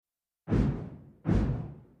Hey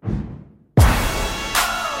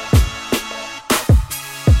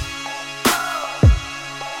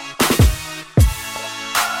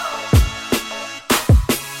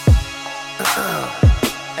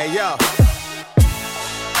yo,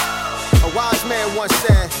 a wise man once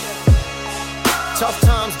said, tough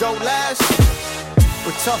times don't last,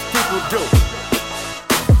 but tough people do.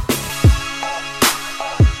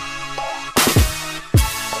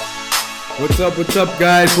 What's up,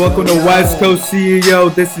 guys? Welcome to West Coast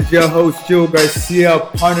CEO. This is your host, Joe Garcia,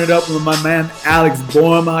 partnered up with my man, Alex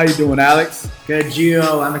Borum. How you doing, Alex? Good,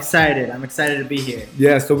 Gio. I'm excited to be here.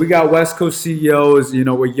 Yeah, so we got West Coast CEOs.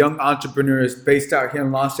 We're young entrepreneurs based out here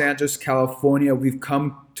in Los Angeles, California. We've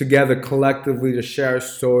come together collectively to share our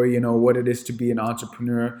story, what it is to be an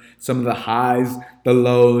entrepreneur, some of the highs, the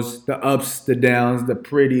lows, the ups, the downs, the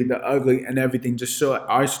pretty, the ugly, and everything. Just show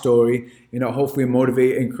our story, hopefully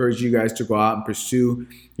motivate, encourage you guys to go out and pursue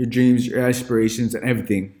your dreams, your aspirations, and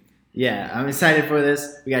everything. Yeah, I'm excited for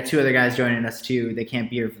this. We got two other guys joining us too. They can't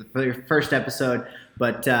be here for the first episode,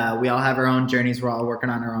 but we all have our own journeys. We're all working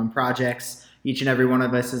on our own projects. Each and every one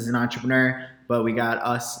of us is an entrepreneur, but we got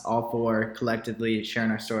us all four collectively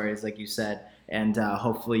sharing our stories, like you said, and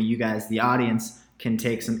hopefully you guys, the audience, can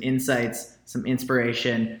take some insights, some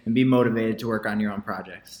inspiration, and be motivated to work on your own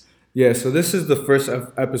projects. Yeah, so this is the first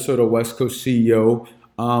episode of West Coast CEO.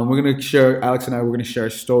 We're going to share, Alex and I, we're going to share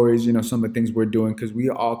stories, some of the things we're doing, because we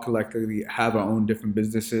all collectively have our own different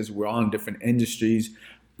businesses. We're all in different industries,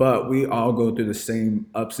 but we all go through the same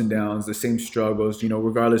ups and downs, the same struggles,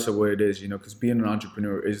 regardless of what it is, because being an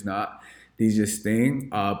entrepreneur is not the easiest thing,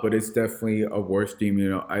 but it's definitely a worth dream.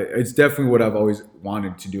 It's definitely what I've always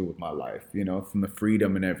wanted to do with my life, from the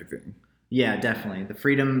freedom and everything. Yeah, definitely. The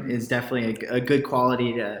freedom is definitely a good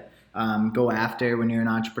quality to go after when you're an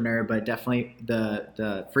entrepreneur, but definitely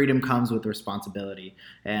the freedom comes with responsibility.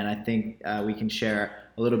 And I think we can share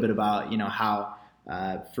a little bit about how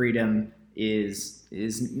freedom is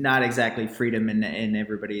not exactly freedom in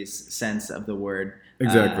everybody's sense of the word.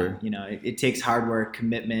 Exactly. It takes hard work,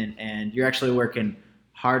 commitment, and you're actually working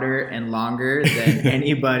harder and longer than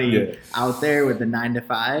anybody out there with a 9 to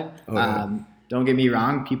 5. Oh, yeah. Don't get me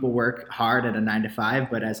wrong, people work hard at a 9 to 5,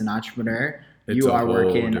 but as an entrepreneur, you are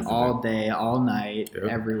working all day, all night,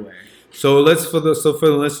 everywhere. So for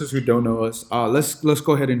the listeners who don't know us, let's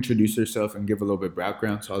go ahead and introduce yourself and give a little bit of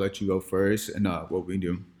background. So I'll let you go first and what we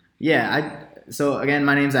do. Yeah. So again,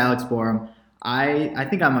 my name's Alex Borum. I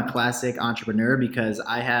think I'm a classic entrepreneur because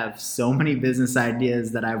I have so many business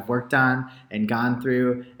ideas that I've worked on and gone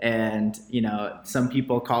through, and some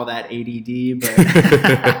people call that ADD, but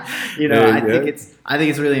I think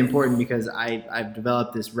it's really important because I've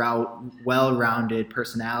developed this well-rounded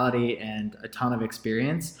personality and a ton of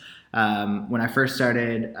experience. When I first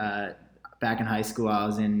started back in high school, I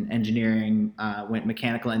was in engineering, went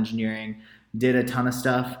mechanical engineering, did a ton of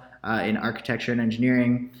stuff in architecture and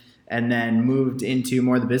engineering, and then moved into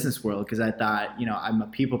more of the business world because I thought, I'm a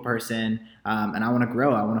people person and I want to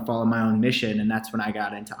grow. I want to follow my own mission. And that's when I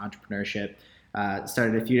got into entrepreneurship.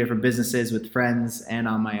 Started a few different businesses with friends and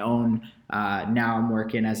on my own. Now I'm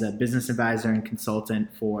working as a business advisor and consultant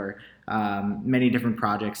for many different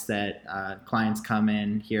projects that clients come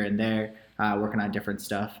in here and there, working on different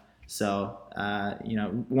stuff. So,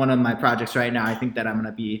 one of my projects right now, I think that I'm going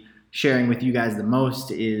to be sharing with you guys the most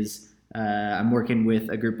is I'm working with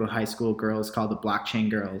a group of high school girls called the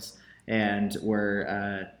Blockchain Girls, and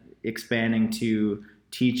we're expanding to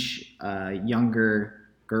teach younger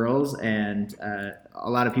girls and a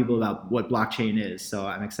lot of people about what blockchain is. So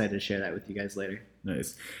I'm excited to share that with you guys later.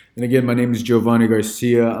 Nice. And again, my name is Giovanni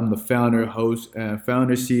Garcia. I'm the founder,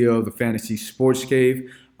 CEO of the Fantasy Sports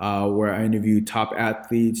Cave, where I interview top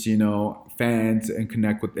athletes, fans, and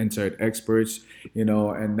connect with inside experts,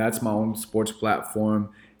 and that's my own sports platform.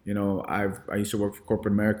 I used to work for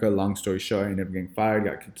corporate America. Long story short, I ended up getting fired,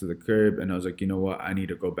 got kicked to the curb, and I was like, you know what? I need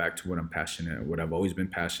to go back to what I'm passionate, what I've always been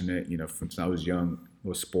passionate, since I was young,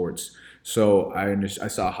 was sports. So I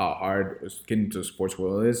saw how hard getting into the sports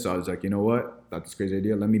world is. So I was like, you know what? That's a crazy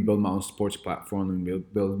idea. Let me build my own sports platform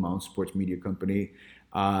and build my own sports media company.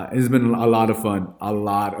 It's been a lot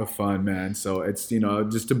of fun, man. So it's,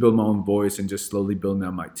 just to build my own voice and just slowly building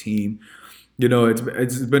out my team.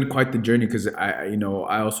 It's been quite the journey because I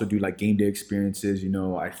also do like game day experiences.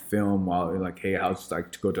 I film while like, hey, how's it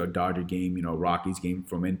like to go to a Dodger game, Rockies game,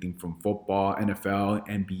 from anything from football, NFL,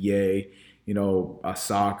 NBA,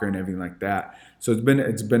 soccer and everything like that. So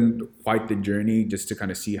it's been quite the journey just to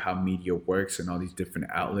kind of see how media works and all these different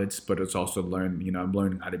outlets. But it's also I'm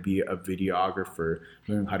learning how to be a videographer,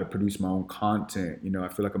 learning how to produce my own content. I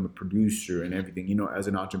feel like I'm a producer and everything. As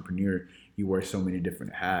an entrepreneur, you wear so many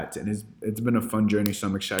different hats, and it's been a fun journey. So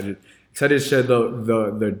I'm excited to share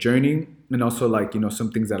the journey, and also like,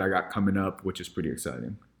 some things that I got coming up, which is pretty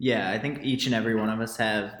exciting. Yeah, I think each and every one of us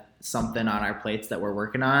have something on our plates that we're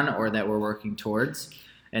working on or that we're working towards.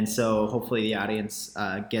 And so hopefully the audience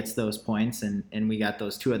gets those points, and we got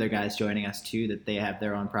those 2 other guys joining us too, that they have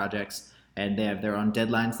their own projects and they have their own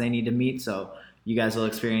deadlines they need to meet. So you guys will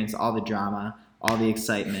experience all the drama, all the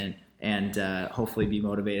excitement, and hopefully be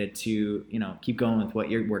motivated to, keep going with what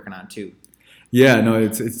you're working on too. Yeah, no,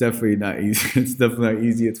 it's definitely not easy. It's definitely not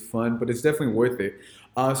easy. It's fun, but it's definitely worth it.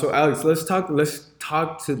 So Alex, let's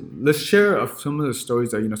share some of the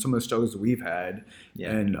stories that, some of the struggles that we've had,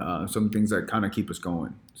 and some things that kind of keep us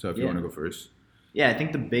going. So if you want to go first. Yeah, I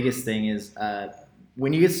think the biggest thing is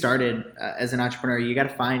when you get started as an entrepreneur, you got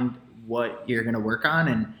to find what you're going to work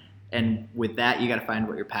on, and with that, you got to find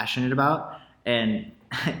what you're passionate about. And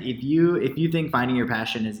if you think finding your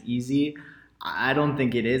passion is easy, I don't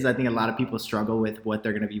think it is. I think a lot of people struggle with what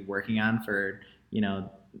they're going to be working on for,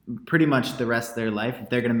 pretty much the rest of their life. If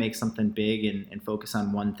they're going to make something big and focus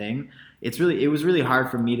on one thing, it was really hard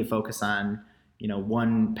for me to focus on,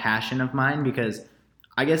 one passion of mine, because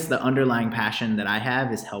I guess the underlying passion that I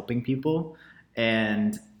have is helping people.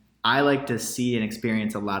 And I like to see and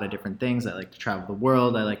experience a lot of different things. I like to travel the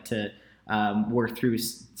world. I like to work through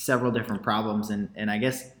several different problems. And I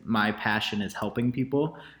guess my passion is helping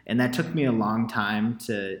people. And that took me a long time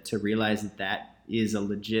to realize that is a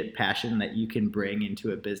legit passion that you can bring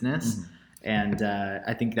into a business. Mm-hmm. And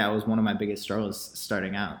I think that was one of my biggest struggles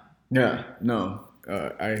starting out. Yeah, no,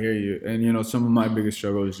 I hear you. And, some of my biggest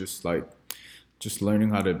struggles is just learning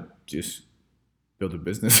how to just build a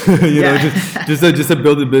business, just to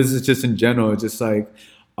build a business just in general. It's just like,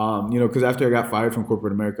 because after I got fired from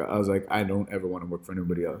corporate America, I was like, I don't ever want to work for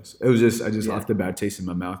anybody else. It was just, I just left a bad taste in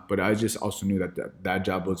my mouth. But I just also knew that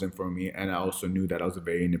job wasn't for me. And I also knew that I was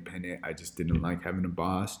very independent. I just didn't like having a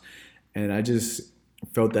boss. And I just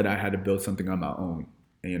felt that I had to build something on my own.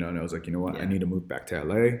 And, and I was like, you know what? I need to move back to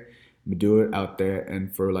LA, do it out there.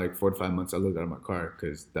 And for like 4 to 5 months, I lived out of my car,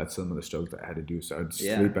 because that's some of the struggles that I had to do. So I'd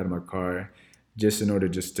sleep out of my car just in order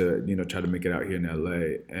just to, try to make it out here in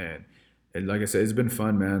LA. And like I said, it's been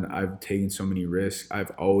fun, man. I've taken so many risks.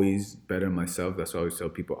 I've always bet on myself. That's why I always tell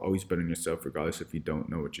people, always bet on yourself, regardless if you don't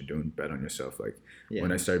know what you're doing, bet on yourself. Like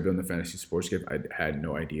when I started building the Fantasy Sportscape, I had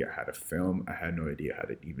no idea how to film. I had no idea how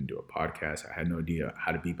to even do a podcast. I had no idea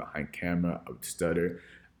how to be behind camera. I would stutter.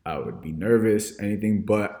 I would be nervous, anything.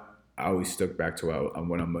 But I always stuck back to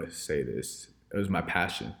what I must say this. It was my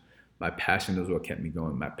passion. My passion is what kept me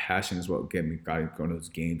going. My passion is what got me going to those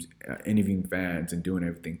games, interviewing fans and doing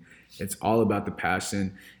everything. It's all about the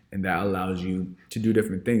passion, and that allows you to do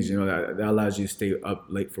different things. That allows you to stay up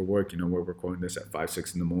late for work. We're recording this at 5,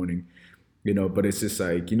 6 in the morning. But it's just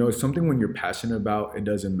like, something when you're passionate about, it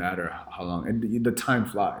doesn't matter how long, and the time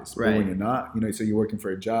flies. Right. But when you're not, so you're working for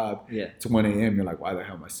a job, it's 1 a.m., you're like, why the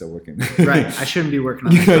hell am I still working? Right. I shouldn't be working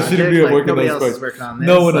on this project. Shouldn't be working nobody on else this is working on this.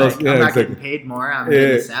 No one else. I'm not getting paid more. I'm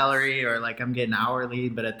getting a salary, or like I'm getting hourly,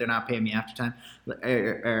 but they're not paying me after time.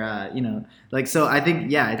 So I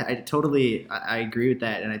think, I totally, I agree with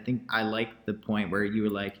that. And I think I like the point where you were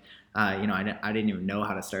like, I didn't even know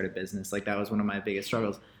how to start a business. Like that was one of my biggest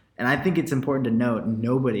struggles. And I think it's important to note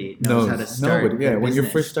nobody knows how to start. When you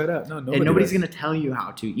first start out, and nobody's going to tell you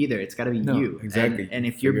how to either. It's got to be you. Exactly. And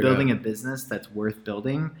if you're building a business that's worth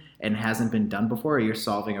building and hasn't been done before, or you're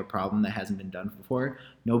solving a problem that hasn't been done before,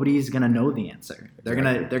 nobody's going to know the answer. They're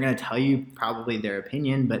gonna tell you probably their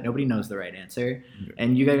opinion, but nobody knows the right answer. Yeah.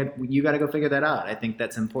 And you got to go figure that out. I think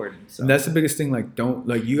that's important. So. And that's the biggest thing.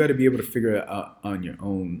 You got to be able to figure it out on your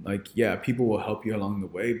own. People will help you along the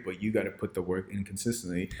way, but you got to put the work in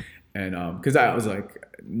consistently. And because I was like,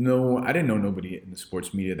 no, I didn't know nobody in the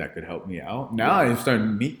sports media that could help me out. Now I'm starting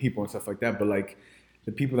to meet people and stuff like that. But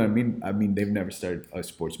the people that I mean, they've never started a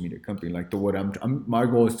sports media company. My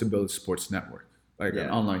goal is to build a sports network, an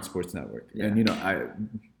online sports network. Yeah.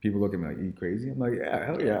 And people look at me like, are you crazy? I'm like, yeah,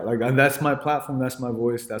 hell yeah. That's my platform. That's my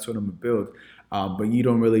voice. That's what I'm gonna build. But you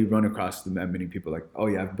don't really run across that many people like, oh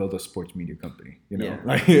yeah, I've built a sports media company. No,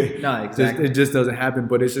 exactly. It just doesn't happen.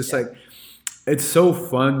 But it's just it's so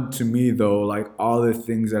fun to me though, all the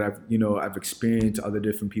things that I've experienced, other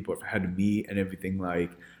different people have had to meet and everything. I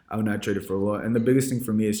would not trade it for a lot. And the biggest thing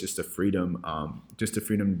for me is just the freedom,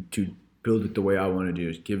 to build it the way I want to do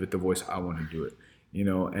it, give it the voice I want to do it,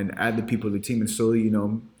 and add the people to the team. And slowly,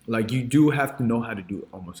 you do have to know how to do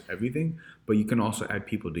almost everything, but you can also add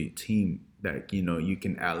people to your team that, you know, you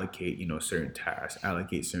can allocate, you know, certain tasks,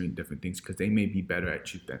 allocate certain different things, because they may be better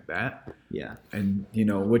at you than that. Yeah. And, you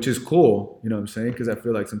know, which is cool, you know what I'm saying? Because I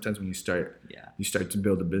feel like sometimes when you start to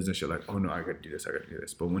build a business, you're like, oh no, I got to do this, I got to do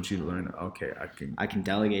this. But once you learn, okay, I can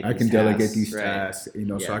delegate these tasks, you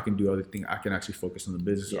know, so I can do other things. I can actually focus on the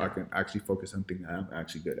business, so I can actually focus on things that I'm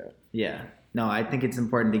actually good at. Yeah. No, I think it's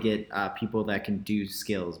important to get people that can do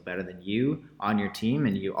skills better than you on your team,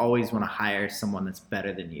 and you always want to hire someone that's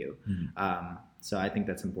better than you. Mm-hmm. So I think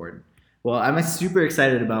that's important. Well, I'm super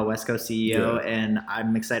excited about West Coast CEO, and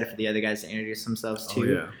I'm excited for the other guys to introduce themselves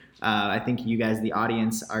too. I think you guys, the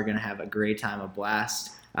audience, are going to have a great time, a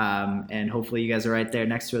blast. And hopefully you guys are right there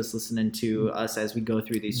next to us, listening to us as we go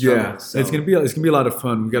through these struggles. Yeah, so, it's gonna be a lot of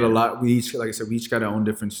fun. We got a lot. We each, like I said, we each got our own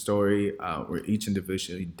different story. We're each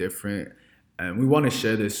individually different. And we want to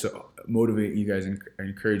share this, so motivate you guys and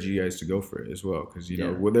encourage you guys to go for it as well. Because, you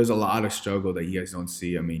know, there's a lot of struggle that you guys don't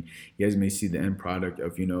see. I mean, you guys may see the end product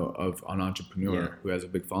of, you know, of an entrepreneur who has a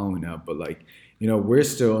big following now. But, like, you know, we're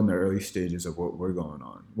still in the early stages of what we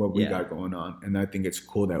got going on. And I think it's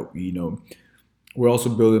cool that, you know, we're also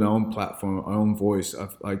building our own platform, our own voice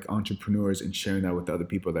of, like, entrepreneurs, and sharing that with other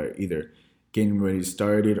people that are either getting ready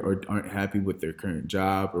started or aren't happy with their current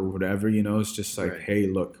job or whatever, you know. It's just like, hey,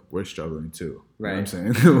 look, we're struggling too. Right. You know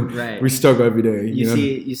what I'm saying? Right. We struggle every day.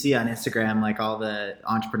 You see on Instagram, like, all the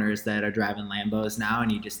entrepreneurs that are driving Lambos now,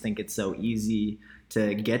 and you just think it's so easy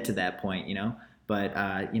to get to that point, you know.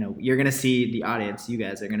 But, you know, you're going to see the audience, you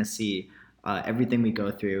guys are going to see everything we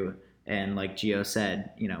go through. And like Gio said,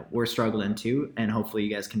 you know, we're struggling too. And hopefully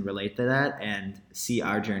you guys can relate to that and see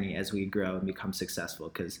our journey as we grow and become successful.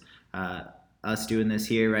 Because us doing this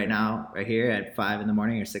here right now, right here at 5 a.m.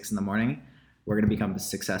 or 6 a.m, we're going to become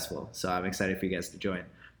successful. So I'm excited for you guys to join.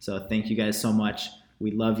 So thank you guys so much.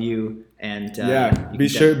 We love you. And be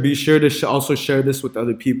sure to also share this with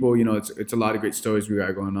other people. You know, it's a lot of great stories we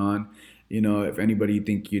got going on. You know, if anybody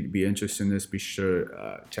think you'd be interested in this, be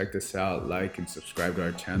sure check this out, like and subscribe to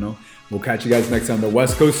our channel. We'll catch you guys next time. The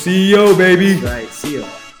West Coast CEO, baby. That's right. See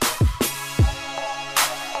you.